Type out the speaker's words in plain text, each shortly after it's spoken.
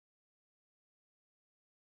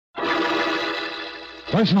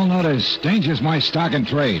Personal notice. Danger's my stock and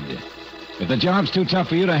trade. If the job's too tough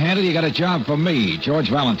for you to handle, you got a job for me, George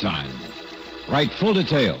Valentine. Write full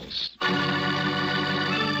details.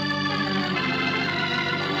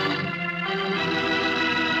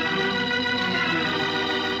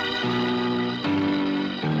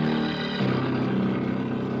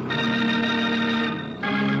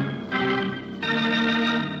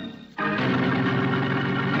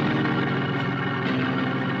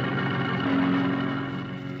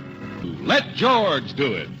 Let George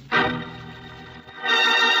do it.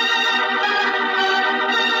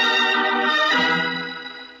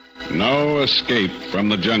 No escape from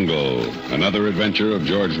the jungle. Another adventure of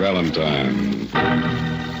George Valentine.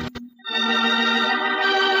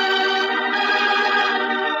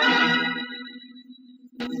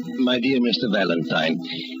 My dear Mr. Valentine,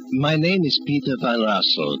 my name is Peter Van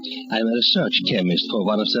Russell. I'm a research chemist for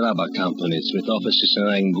one of the rubber companies with offices in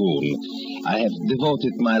Rangoon. I have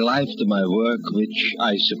devoted my life to my work, which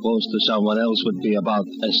I suppose to someone else would be about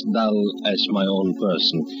as dull as my own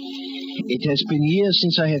person. It has been years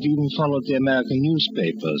since I have even followed the American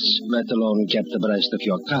newspapers, let alone kept abreast of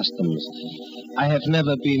your customs. I have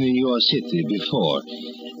never been in your city before.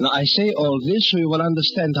 Now, I say all this so you will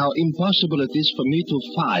understand how impossible it is for me to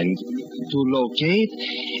locate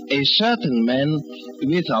a certain man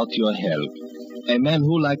without your help. A man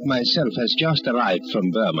who, like myself, has just arrived from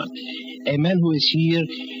Burma. A man who is here,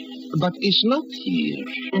 but is not here.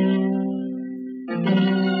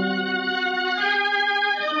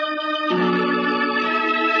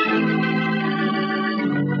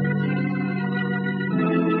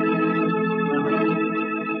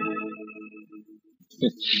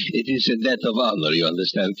 It is a debt of honor, you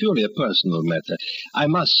understand, purely a personal matter. I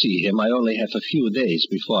must see him. I only have a few days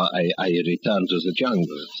before I return to the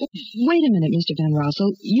jungle. Wait a minute, Mr. Van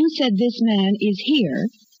Rossel. You said this man is here,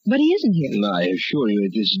 but he isn't here. No, I assure you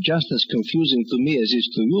it is just as confusing to me as it is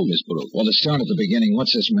to you, Miss Brooke. Well, to start at the beginning,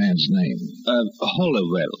 what's this man's name?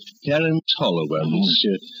 Hollowell. Terence Hollowell.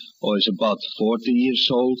 He's about 40 years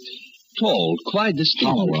old. Tall, quite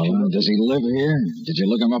distinguished. Hollowell, does he live here? Did you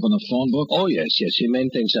look him up in the phone book? Oh, yes, he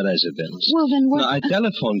maintains a residence. Well, then what... Now, I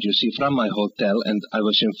telephoned, you see, from my hotel, and I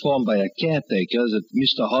was informed by a caretaker that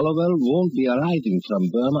Mr. Hollowell won't be arriving from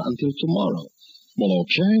Burma until tomorrow. Well,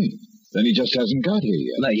 okay. Then he just hasn't got here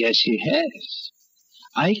yet. Now, yes, he has.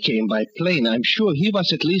 I came by plane. I'm sure he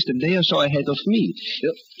was at least a day or so ahead of me.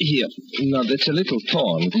 Here. Now, that's a little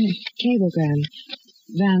torn. Cablegram.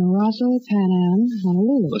 Van Rossel, Pan Am,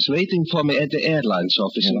 Honolulu. Was waiting for me at the airlines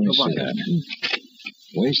office in Hawaii.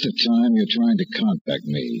 Waste of time you're trying to contact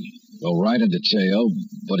me. Go right into detail,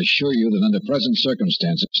 but assure you that under present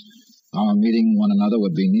circumstances, our meeting one another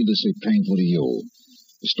would be needlessly painful to you.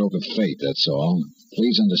 A stroke of fate, that's all.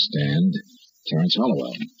 Please understand, Terence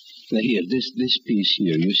Hollowell. Now here, this piece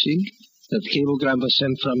here, you see? That cablegram was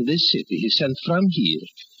sent from this city. He sent from here.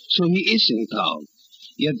 So he is in town.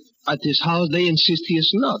 Yet at his house they insist he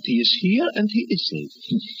is not. He is here and he isn't.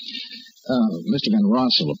 Mr. Van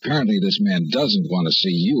Rossel, apparently this man doesn't want to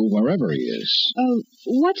see you wherever he is.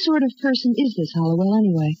 What sort of person is this Hollowell,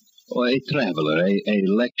 anyway? Oh, a traveler, a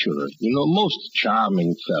lecturer. You know, most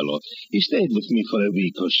charming fellow. He stayed with me for a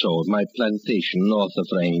week or so at my plantation north of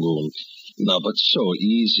Rangoon. No, but so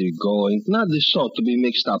easygoing. Not the sort to be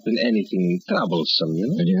mixed up in anything troublesome, you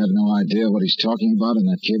know. And you have no idea what he's talking about in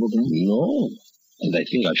that cablegram? No. And I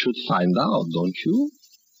think I should find out, don't you?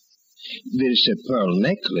 There's a pearl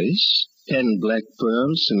necklace. 10 black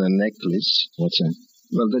pearls in a necklace. What's that?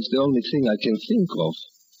 Well, that's the only thing I can think of.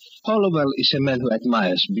 Hollowell is a man who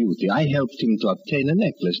admires beauty. I helped him to obtain a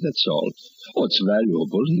necklace, that's all. Oh, it's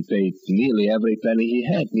valuable. He paid nearly every penny he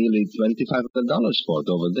had, nearly $2,500 for it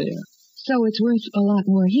over there. So it's worth a lot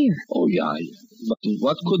more here. Oh, yeah. But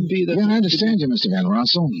what could be the... Yeah, I understand you, Mr. Van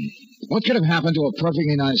Rossel. What could have happened to a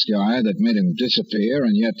perfectly nice guy that made him disappear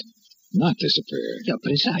and yet not disappear? Yeah,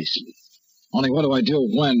 precisely. Only what do I do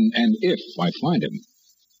when and if I find him?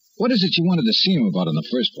 What is it you wanted to see him about in the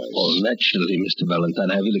first place? Oh, naturally, Mr.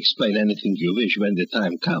 Valentine. I will explain anything you wish when the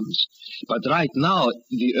time comes. But right now,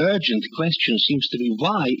 the urgent question seems to be,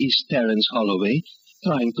 why is Terence Holloway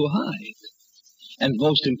trying to hide? And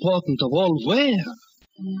most important of all, where?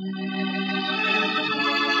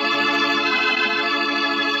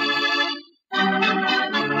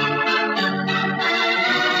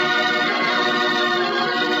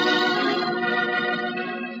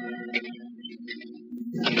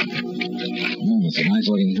 It's a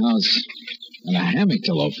nice-looking house. And a hammock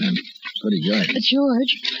to loaf in. Pretty good.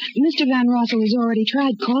 George, Mr. Van Rossel has already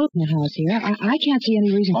tried calling the house here. I can't see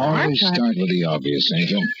any reason for Always start with the obvious,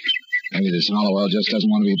 Angel. Maybe this Hollowell just doesn't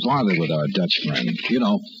want to be bothered with our Dutch friend. You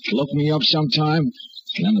know, look me up sometime,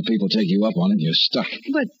 And then the people take you up on it and you're stuck.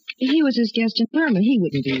 But he was his guest in Burma. He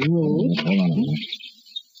wouldn't be rude. Hold on a minute.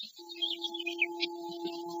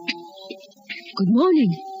 Good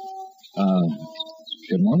morning.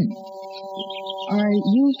 Good morning. Are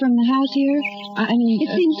you from the house here? I mean...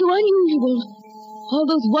 It seems so unusual. All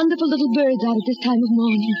those wonderful little birds out at this time of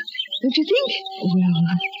morning. Don't you think? Well,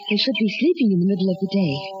 they should be sleeping in the middle of the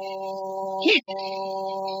day. Yes.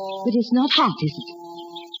 But it's not hot, is it?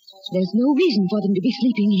 There's no reason for them to be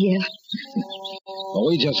sleeping here. Well,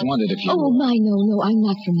 we just wondered if you... Oh, my, no, I'm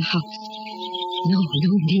not from the house. No,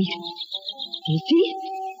 indeed. You see?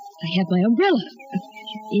 I have my umbrella.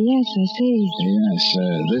 Yes, I see. Yes,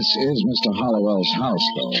 this is Mr. Hollowell's house,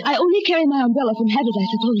 though. I only carry my umbrella from habit, I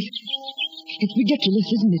suppose. It's ridiculous,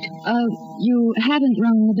 isn't it? You haven't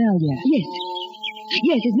rung the bell yet.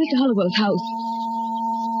 Yes, it's Mr. Hollowell's house.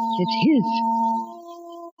 It's his.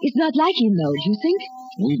 It's not like him, though, do you think?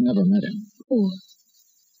 We've never met him.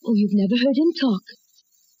 Oh, you've never heard him talk.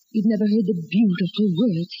 You've never heard the beautiful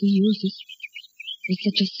words he uses. With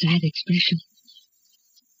such a sad expression.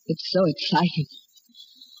 It's so exciting.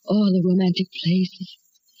 All the romantic places.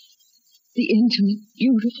 The intimate,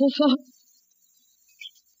 beautiful thoughts.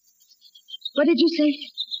 What did you say?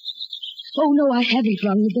 Oh, no, I haven't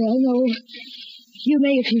rung the bell, no. You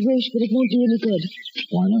may if you wish, but it won't do any good.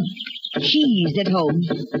 Why not? He's at home.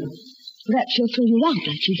 Perhaps she'll throw you out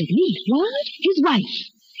like she did me. What? His wife,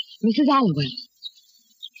 Mrs. Hollowell.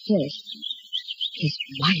 Yes, his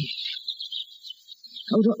wife.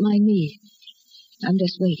 Oh, don't mind me. I'm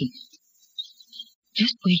just waiting.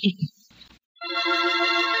 Just waiting.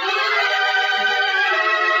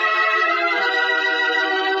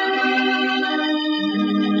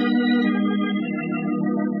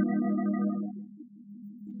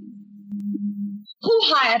 Who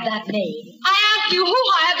hired that maid? I asked you, who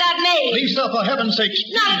hired that maid? Lisa, for heaven's sake.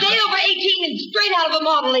 Not a day over 18 and straight out of a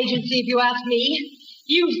model agency, if you ask me.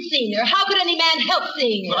 You've seen her. How could any man help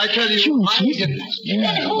seeing her? But I tell you, I didn't.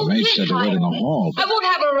 Yeah, the maid said to wait in the hall. I won't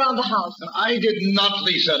have her around the house. I did not,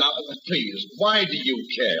 Lisa. Now, please, why do you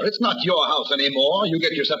care? It's not your house anymore. You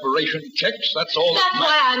get your separation checks. That's all. That's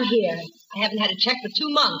why I'm here. I haven't had a check for 2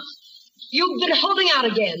 months. You've been holding out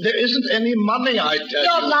again. There isn't any money, I tell you.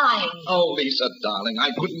 You're lying. Oh, Lisa, darling,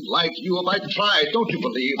 I couldn't like you if I tried. Don't you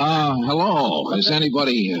believe? Hello. Is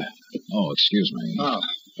anybody... Oh, excuse me.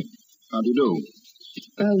 How do you do?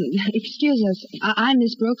 Excuse us. I'm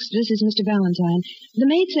Miss Brooks. This is Mr. Valentine. The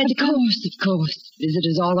maid said to come... Of course.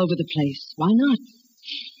 Visitors all over the place. Why not?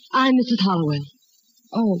 I'm Mrs. Hollowell.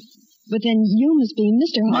 Oh, but then you must be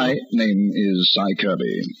Mr. My name is Cy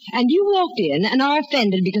Kirby. And you walked in and are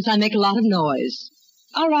offended because I make a lot of noise.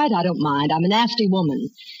 All right, I don't mind. I'm a nasty woman.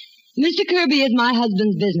 Mr. Kirby is my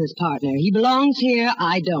husband's business partner. He belongs here.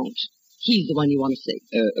 I don't. He's the one you want to see.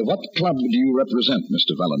 What club do you represent,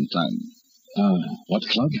 Mr. Valentine? What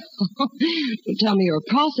club? Tell me, you're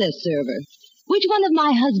a process server. Which one of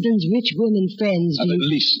my husband's rich women friends do you...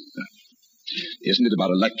 Lisa. Isn't it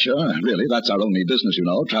about a lecture? Really, that's our only business, you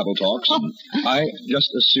know, travel talks. And I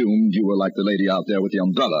just assumed you were like the lady out there with the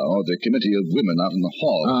umbrella, or the committee of women out in the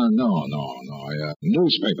hall. No.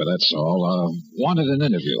 Newspaper, that's all. Wanted an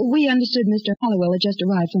interview. We understood Mr. Hollowell had just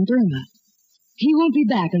arrived from Burma. He won't be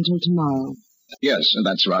back until tomorrow. Yes,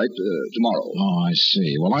 that's right, tomorrow. Oh, I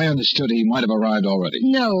see. Well, I understood he might have arrived already.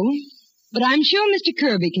 No, but I'm sure Mr.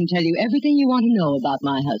 Kirby can tell you everything you want to know about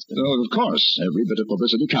my husband. Oh, of course. Every bit of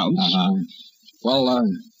publicity counts. Well,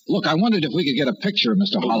 look, I wondered if we could get a picture of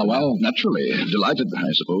Mr. Hollowell. Naturally. Delighted.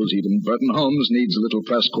 I suppose even Burton Holmes needs a little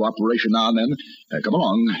press cooperation now and then. Come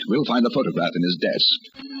along. We'll find the photograph in his desk.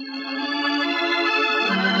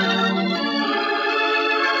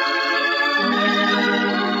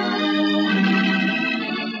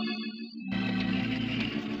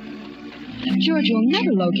 George, you'll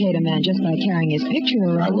never locate a man just by carrying his picture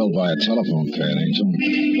around. I will by a telephone pad, Angel.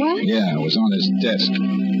 What? Yeah, it was on his desk.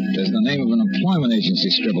 There's the name of an employment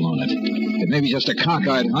agency scribbled on it. It may be just a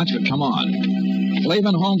cockeyed hunch, but come on.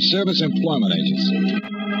 Flavin Home Service Employment Agency.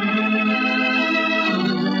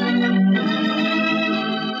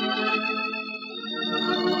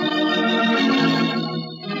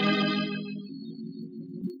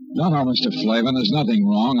 No, Mr. Flavin, there's nothing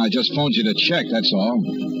wrong. I just phoned you to check, that's all.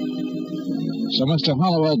 So Mr.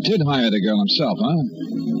 Hollowell did hire the girl himself, huh?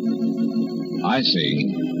 I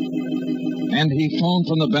see. And he phoned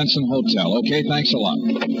from the Benson Hotel. Okay, thanks a lot.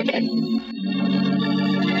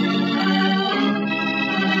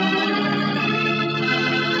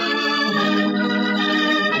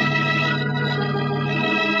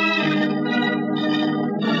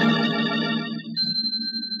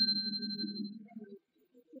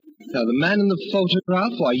 Now, the man in the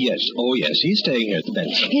photograph? Why, yes. Oh, yes, he's staying here at the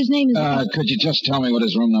Benson. His name is... Could you just tell me what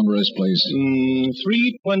his room number is, please?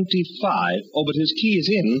 325. Oh, but his key is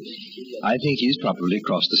in. I think he's probably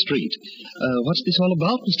across the street. What's this all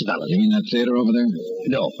about, Mr. Valentine? You mean that theater over there?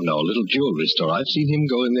 No, a little jewelry store. I've seen him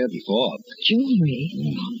go in there before. Jewelry?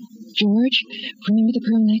 George, remember the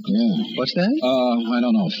pearl necklace? Yeah. What's that? I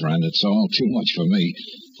don't know, friend. It's all too much for me.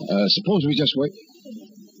 Suppose we just wait.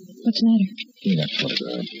 What's the matter? Give me that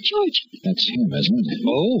photograph. George. That's him, isn't it?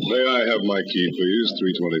 Oh. May I have my key, please?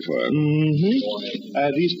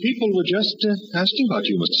 325. These people were just asking about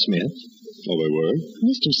you, Mr. Smith. Oh, they were?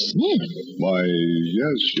 Mr. Smith? Why,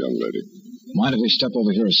 yes, young lady. Mind if we step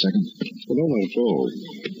over here a second? Well, no, not at all.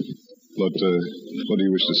 But, what do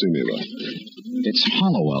you wish to see me about? It's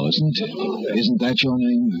Hollowell, isn't it? Isn't that your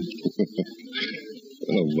name?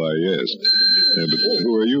 Oh, why, yes. But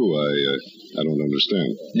who are you? I don't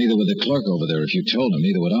understand. Neither would the clerk over there if you told him.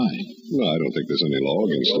 Neither would I. No, I don't think there's any law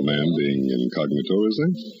against a man being incognito, is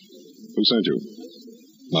there? Who sent you?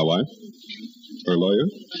 My wife? Her lawyer?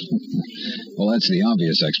 Well, that's the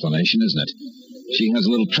obvious explanation, isn't it? She has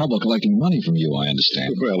a little trouble collecting money from you, I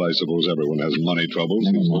understand. Well, I suppose everyone has money troubles.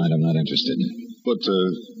 Never mind, I'm not interested. But,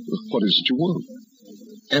 what is it you want?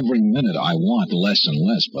 Every minute I want less and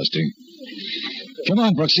less, Buster. Come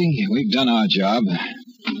on, Brooksy. We've done our job.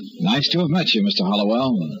 Nice to have met you, Mr.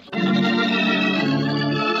 Hollowell.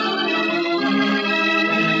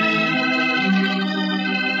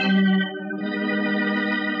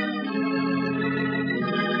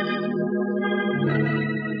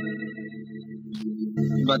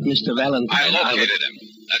 But, Mr. Valentine... I located him.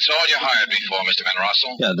 That's all you hired me for, Mr. Van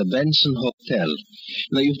Rossel. Yeah, the Benson Hotel.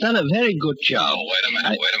 Now, you've done a very good job. Oh, wait a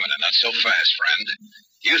minute. Not so fast, friend.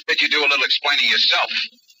 You said you'd do a little explaining yourself.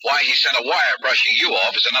 Why he sent a wire brushing you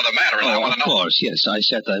off is another matter, and I want to know... Of course, yes. I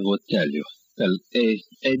said I would tell you. Well, a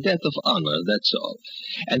debt of honor, that's all.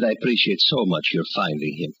 And I appreciate so much your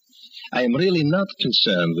finding him. I am really not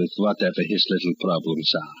concerned with whatever his little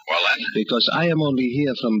problems are. Well, then? Because I am only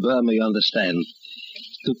here from Burma, you understand,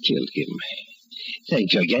 to kill him.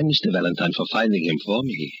 Thank you again, Mr. Valentine, for finding him for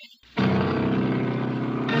me.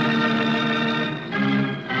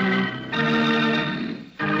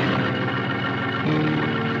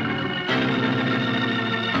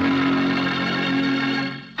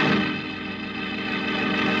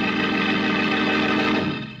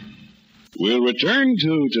 We'll return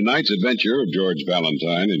to tonight's adventure of George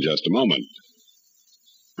Valentine in just a moment.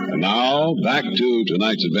 And now, back to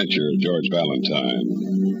tonight's adventure of George Valentine.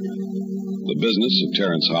 The business of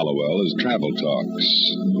Terence Hollowell is travel talks,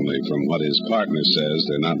 only from what his partner says,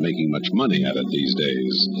 they're not making much money at it these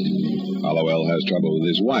days. Hollowell has trouble with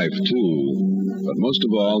his wife, too, but most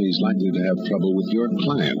of all, he's likely to have trouble with your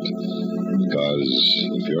client, because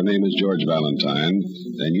if your name is George Valentine,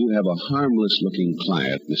 then you have a harmless-looking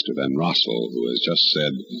client, Mr. Van Rossel, who has just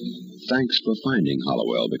said, thanks for finding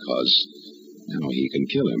Hollowell, because now he can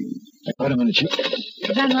kill him. Wait a minute,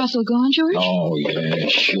 Van Rossel gone, George? Oh, yeah,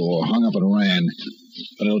 sure. Hung up and ran.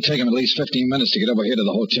 But it'll take him at least 15 minutes to get over here to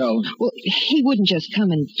the hotel. Well, he wouldn't just come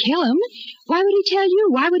and kill him. Why would he tell you?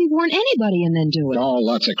 Why would he warn anybody and then do it? Oh,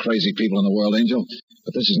 lots of crazy people in the world, Angel.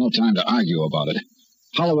 But this is no time to argue about it.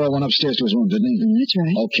 Hollowell went upstairs to his room, didn't he? That's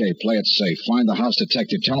right. Okay, play it safe. Find the house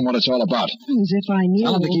detective. Tell him what it's all about. As if I knew.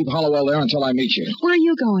 Tell him to keep Hollowell there until I meet you. Where are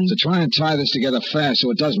you going? To try and tie this together fast so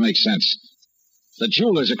it does make sense. The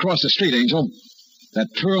jeweler's across the street, Angel.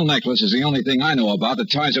 That pearl necklace is the only thing I know about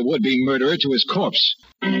that ties a would-be murderer to his corpse.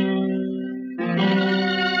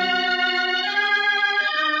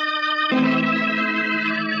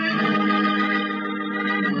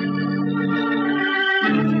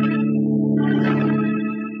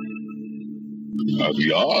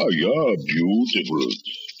 Yeah, beautiful.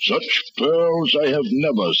 Such pearls I have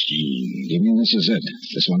never seen. You mean this is it?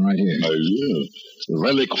 This one right here? Yeah.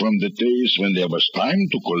 Relic from the days when there was time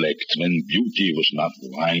to collect, when beauty was not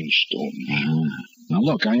rhinestone. Now,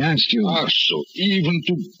 look, I asked you... So even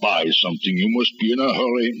to buy something, you must be in a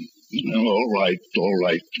hurry. All right.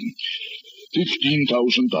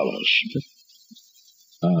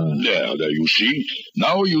 $15,000. There, you see.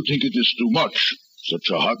 Now you think it is too much. Such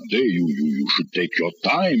a hot day, you should take your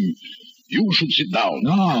time. You should sit down.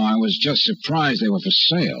 No, I was just surprised they were for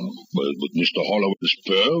sale. But Mr. Hollowell's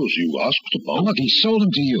pearls you asked about... Now, look, he sold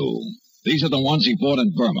them to you. These are the ones he bought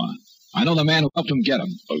in Burma. I know the man who helped him get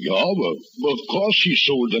them. Well, of course he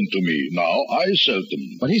sold them to me. Now I sell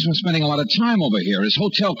them. But he's been spending a lot of time over here. His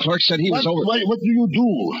hotel clerk said he was over... What do you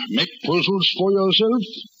do? Make puzzles for yourself?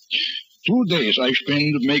 2 days I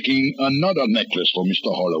spend making another necklace for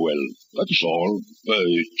Mr. Hollowell. That's all.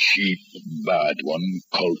 Cheap, bad one.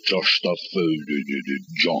 Culture stuff,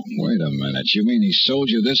 junk. Wait a minute. You mean he sold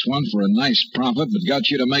you this one for a nice profit, but got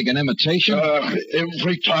you to make an imitation?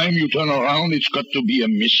 Every time you turn around, it's got to be a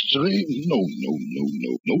mystery.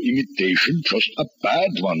 No imitation, just a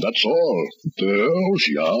bad one, that's all. Pearls,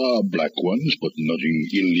 yeah, black ones, but nothing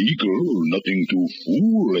illegal, nothing to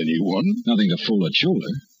fool anyone. Nothing to fool a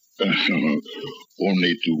jeweler.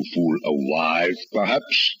 Only to fool a wife,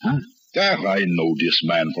 perhaps. Huh? I know this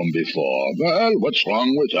man from before. Well, what's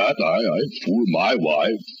wrong with that? I fool my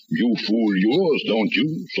wife. You fool yours, don't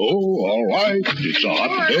you? So, all right. It's a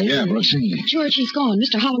hot day. Yeah, Brooksy. George, he's gone.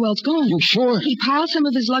 Mr. Hollowell's gone. You sure? He piled some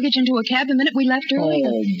of his luggage into a cab the minute we left earlier.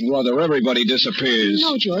 Oh, brother, everybody disappears.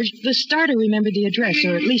 No, George. The starter remembered the address,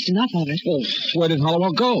 or at least enough of it. Well, where did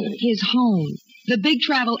Hollowell go? His home. The big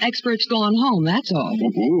travel expert's gone home, that's all.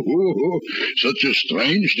 Such a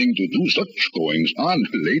strange thing to do, such goings on.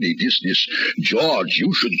 Lady, this George,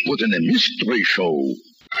 you should put in a mystery show.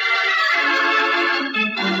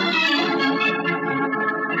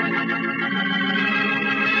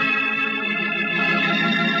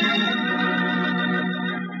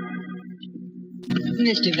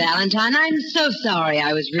 Mr. Valentine, I'm so sorry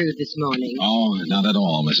I was rude this morning. Oh, not at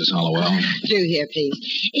all, Mrs. Hollowell. Through here, please.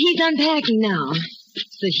 He's unpacking now.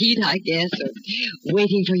 It's the heat, I guess, or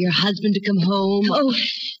waiting for your husband to come home. Oh,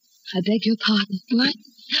 I beg your pardon. What?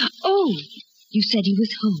 Oh, you said he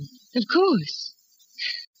was home. Of course.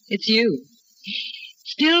 It's you.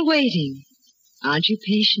 Still waiting. Aren't you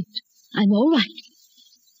patient? I'm all right.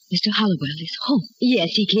 Mr. Hollowell is home. Yes,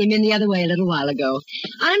 he came in the other way a little while ago.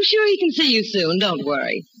 I'm sure he can see you soon, don't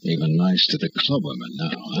worry. Even nice to the clubwomen now,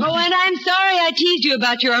 huh? Oh, and I'm sorry I teased you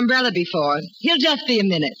about your umbrella before. He'll just be a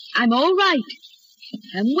minute. I'm all right.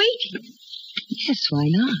 I'm waiting. Yes, why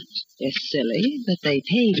not? They're silly, but they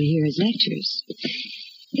pay to hear his lectures.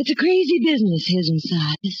 It's a crazy business, his and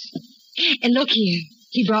Si's. And look here,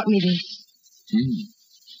 he brought me this.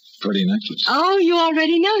 Pretty necklace. Oh, you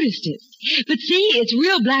already noticed it. But see, it's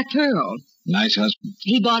real black pearl. Nice husband.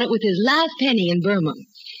 He bought it with his last penny in Burma.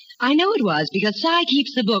 I know it was because Si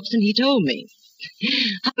keeps the books and he told me.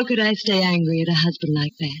 How could I stay angry at a husband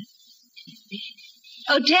like that?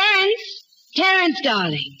 Oh, Terence! Terence,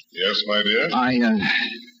 darling. Yes, my dear?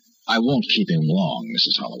 I won't keep him long,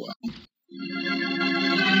 Mrs. Hollowell.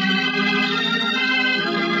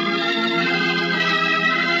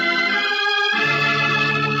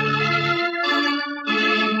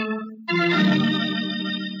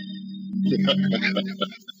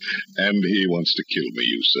 And he wants to kill me,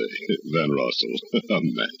 you say? Van Rossel.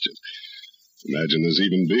 Imagine this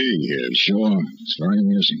even being here. Sure. It's very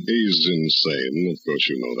amusing. He's insane. Of course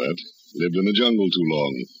you know that. Lived in the jungle too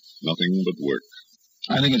long. Nothing but work.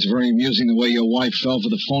 I think it's very amusing the way your wife fell for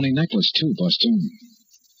the phony necklace, too, Buster.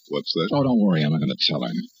 What's that? Oh, don't worry. I'm not going to tell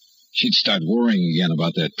her. She'd start worrying again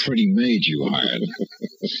about that pretty maid you hired.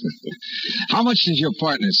 How much does your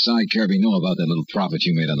partner, Si Kirby, know about that little profit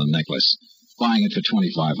you made on the necklace? Buying it for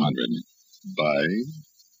 $2,500. Buying?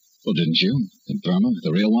 Well, didn't you? In Burma?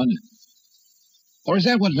 The real one? Or is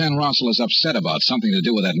that what Van Rossel is upset about? Something to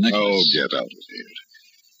do with that necklace? Oh, get out of here.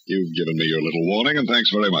 You've given me your little warning, and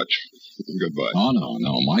thanks very much. Goodbye. Oh,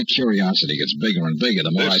 no. My curiosity gets bigger and bigger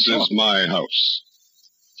the more I talk. This is my house.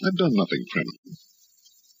 I've done nothing criminal.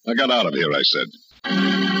 I got out of here, I said.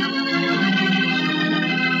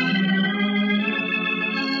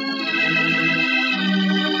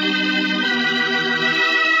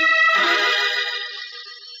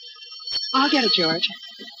 I'll get it, George.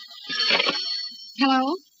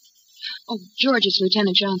 Hello? Oh, George, it's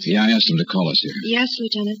Lieutenant Johnson. Yeah, I asked him to call us here. Yes,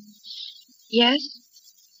 Lieutenant. Yes?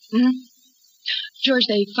 Mm-hmm. George,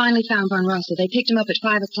 they finally found Van Rossel. They picked him up at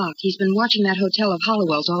 5 o'clock. He's been watching that hotel of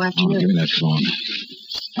Hollowell's all afternoon. Oh, give me that phone.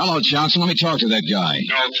 Hello, Johnson. Let me talk to that guy.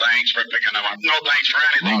 No thanks for picking him up. No thanks for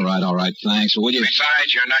anything. All right. Thanks. Will you...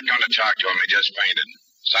 Besides, you're not going to talk to him. He just fainted.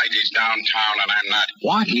 Psyche's downtown, and I'm not.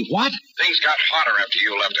 What? What? Things got hotter after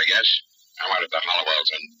you left, I guess. I went to the Hollowells,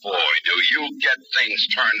 and boy, do you get things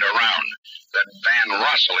turned around. That Van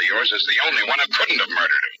Rossel of yours is the only one who couldn't have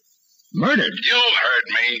murdered him. Murdered? You heard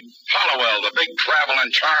me. Hollowell, the big travel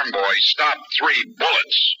and charm boy, stopped 3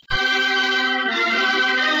 bullets.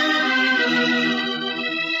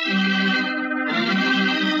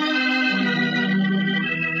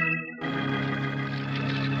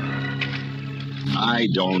 I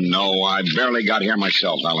don't know. I barely got here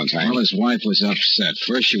myself, Valentine. Well, his wife was upset.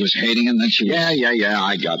 First she was hating him, then she was... Yeah,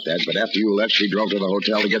 I got that. But after you left, she drove to the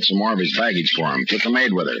hotel to get some more of his baggage for him. Took the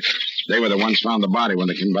maid with her. They were the ones found the body when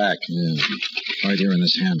they came back. Yeah, right here in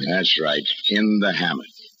this hammock. That's right, in the hammock.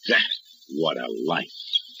 Yeah. What a life.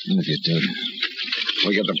 And if you did.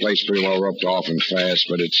 We get the place pretty well roped off and fast,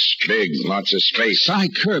 but it's big, lots of space. Cy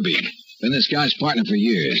Kirby. Been this guy's partner for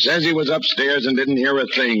years. Says he was upstairs and didn't hear a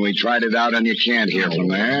thing. We tried it out, and you can't hear from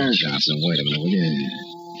there. Johnson, wait a minute, will you?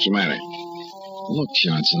 What's the matter? Look,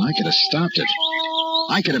 Johnson, I could have stopped it.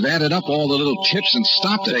 I could have added up all the little tips and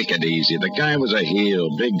stopped it. Take it easy. The guy was a heel,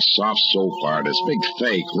 big soft soap artist, big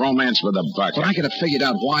fake, romance for the buck. But I could have figured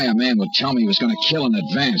out why a man would tell me he was going to kill in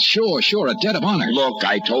advance. Sure, a debt of honor. Look,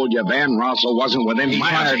 I told you Van Rossel wasn't within He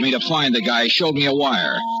miles. hired me to find the guy. He showed me a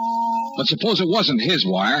wire. But suppose it wasn't his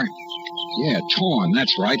wire. Yeah, Torn,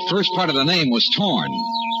 that's right. First part of the name was Torn.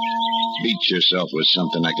 Beat yourself with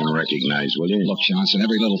something I can recognize, will you? Look, Johnson,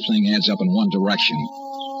 every little thing adds up in one direction.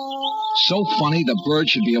 So funny the bird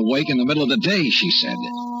should be awake in the middle of the day, she said.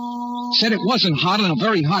 Said it wasn't hot on a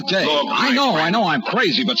very hot day. Look, I know I'm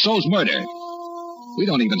crazy, but so's murder. We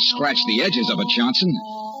don't even scratch the edges of it, Johnson.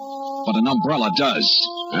 But an umbrella does.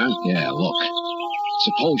 Huh? Yeah, look.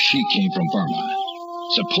 Suppose she came from Burma.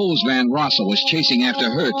 Suppose Van Rossel was chasing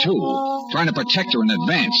after her, too, trying to protect her in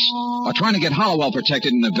advance, or trying to get Hollowell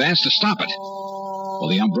protected in advance to stop it. Well,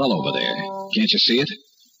 the umbrella over there, can't you see it?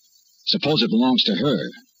 Suppose it belongs to her.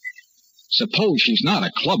 Suppose she's not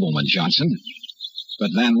a clubwoman, Johnson,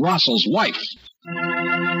 but Van Rossel's wife.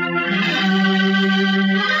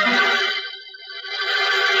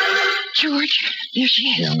 George, there she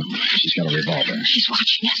is. Yeah, she's got a revolver. She's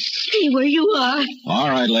watching us. Stay where you are. All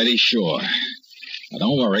right, lady, sure. Now,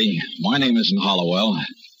 don't worry. My name isn't Hollowell.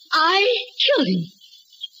 I killed him.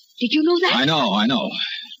 Did you know that? I know.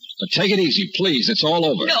 But take it easy, please. It's all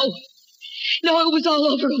over. No, it was all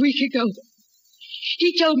over a week ago.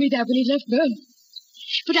 He told me that when he left Burma.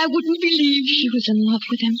 But I wouldn't believe She was in love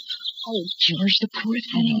with him. Oh, George, the poor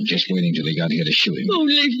thing. I'm just waiting till he got here to shoot him. Oh,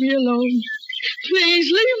 leave me alone.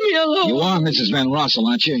 Please, leave me alone. You are Mrs. Van Rossel,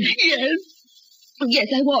 aren't you? Yes,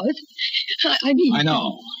 I was. I mean... I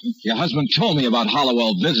know. Your husband told me about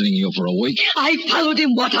Hollowell visiting you for a week. I followed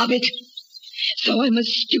him. What of it? So I'm a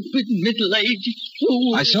stupid, middle-aged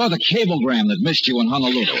fool. I saw the cablegram that missed you in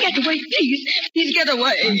Honolulu. Get away, please. Please get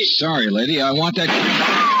away. I'm sorry, lady. I want that...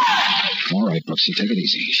 All right, Brooksy, take it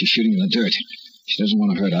easy. She's shooting in the dirt. She doesn't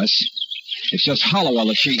want to hurt us. It's just Hollowell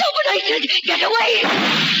that she... No, but I said, get away!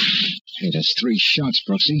 Hey, there's 3 shots,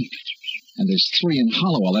 Brooksy. And there's 3 in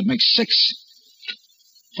Hollowell. That makes 6.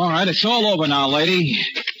 All right, it's all over now, lady.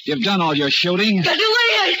 You've done all your shooting. Get away,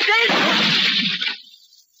 I said!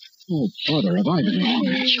 Oh, brother, have I been wrong?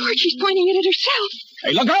 George, she's pointing it at herself.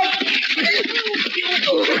 Hey, look out!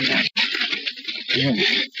 Yeah,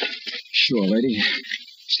 sure, lady.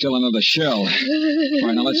 Still another shell. All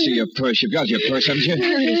right, now let's see your purse. You've got your purse, haven't you?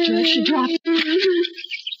 There it is, George. She dropped it.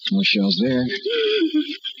 No shells there.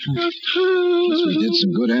 Guess we did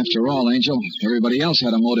some good after all, Angel. Everybody else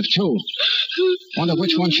had a motive, too. Wonder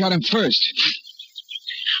which one shot him first.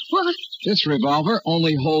 What? This revolver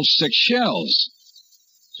only holds 6 shells.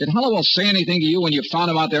 Did Hollowell say anything to you when you found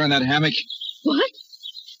him out there in that hammock? What?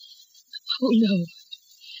 Oh, no.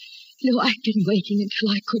 No, I'd been waiting until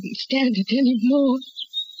I couldn't stand it anymore.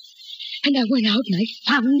 And I went out and I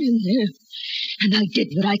found him there. And I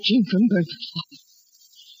did what I came from Burma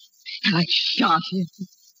for. I shot him.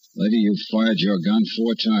 Lady, you fired your gun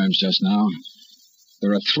 4 times just now.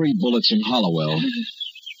 There are 3 bullets in Hollowell.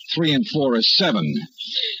 3 and 4 is 7.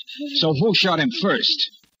 So who shot him first?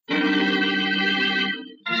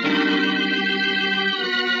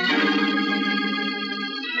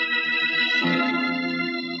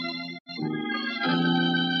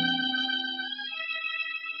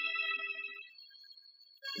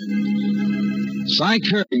 Cy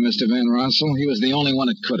Kirby, Mr. Van Rossel. He was the only one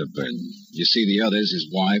it could have been. You see the others, his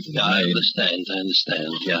wife and the I maid.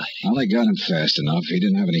 understand, yeah. Well, they got him fast enough. He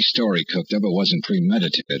didn't have any story cooked up. It wasn't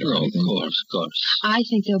premeditated or anything. Of course. I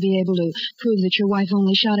think they'll be able to prove that your wife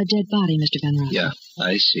only shot a dead body, Mr. Van Rossel. Yeah,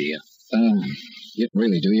 I see. You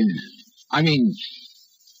really, do you? I mean,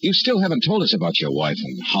 you still haven't told us about your wife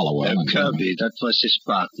and Hollowell. And Kirby, that was his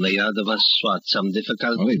partner. Yeah, there was, some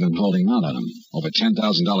difficulty? Well, he's been holding out on him. Over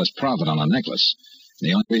 $10,000 profit on a necklace.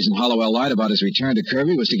 The only reason Hollowell lied about his return to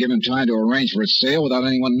Kirby was to give him time to arrange for its sale without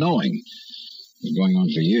anyone knowing. It was going on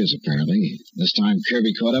for years, apparently. This time,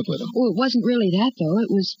 Kirby caught up with him. Oh, it wasn't really that, though. It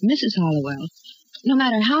was Mrs. Hollowell. No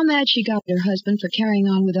matter how mad she got at her husband for carrying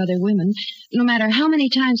on with other women, no matter how many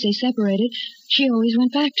times they separated, she always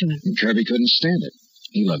went back to him. And Kirby couldn't stand it.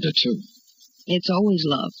 He loved her, too. It's always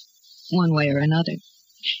love, one way or another.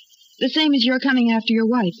 The same as your coming after your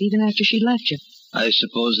wife, even after she left you. I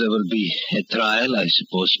suppose there will be a trial. I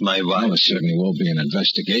suppose my wife... Well, there certainly will be an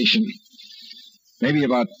investigation. Maybe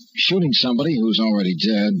about shooting somebody who's already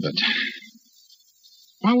dead, but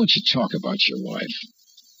Why won't you talk about your wife?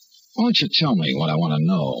 Why don't you tell me what I want to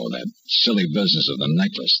know, that silly business of the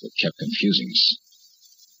necklace that kept confusing us?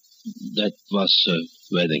 That was a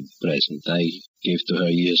wedding present I gave to her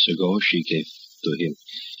years ago. She gave to him.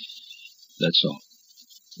 That's all.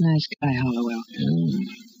 Nice guy, Hollowell. Yeah.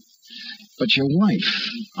 But your wife,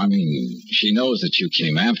 I mean, she knows that you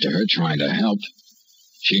came after her trying to help.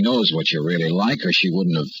 She knows what you're really like, or she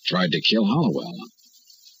wouldn't have tried to kill Hollowell.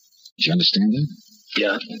 Do you understand that?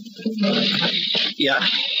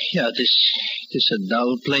 Yeah, this is a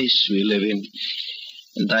dull place we live in.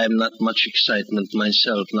 And I am not much excitement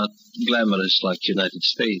myself, not glamorous like United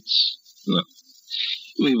States. No.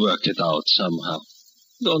 We work it out somehow.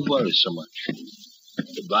 Don't worry so much.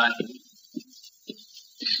 Goodbye.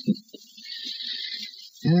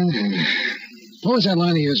 What was that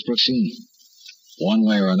line of yours, Brooksy? One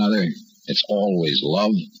way or another, it's always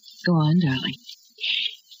love. Go on, darling.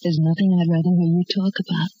 There's nothing I'd rather hear you talk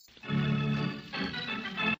about.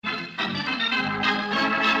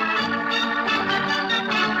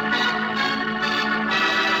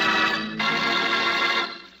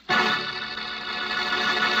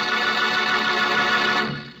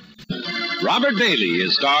 Robert Bailey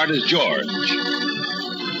is starred as George.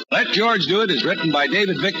 Let George Do It is written by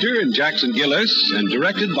David Victor and Jackson Gillis and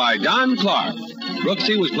directed by Don Clark.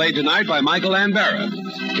 Brooksy was played tonight by Michael Ambera.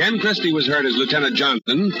 Ken Christie was heard as Lieutenant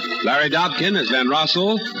Johnson, Larry Dobkin as Van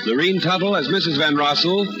Rossel, Lorene Tuttle as Mrs. Van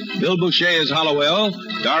Rossel, Bill Boucher as Hollowell,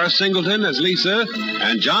 Doris Singleton as Lisa,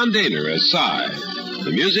 and John Daner as Cy.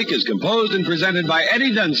 The music is composed and presented by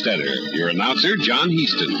Eddie Dunstetter, your announcer, John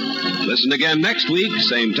Heaston. Listen again next week,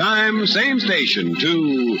 same time, same station,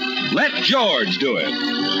 to Let George Do It.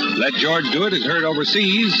 Let George Do It is heard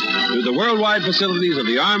overseas through the worldwide facilities of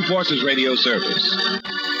the Armed Forces Radio Service.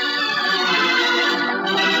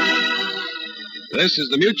 This is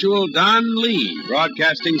the Mutual Don Lee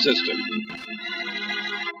Broadcasting System.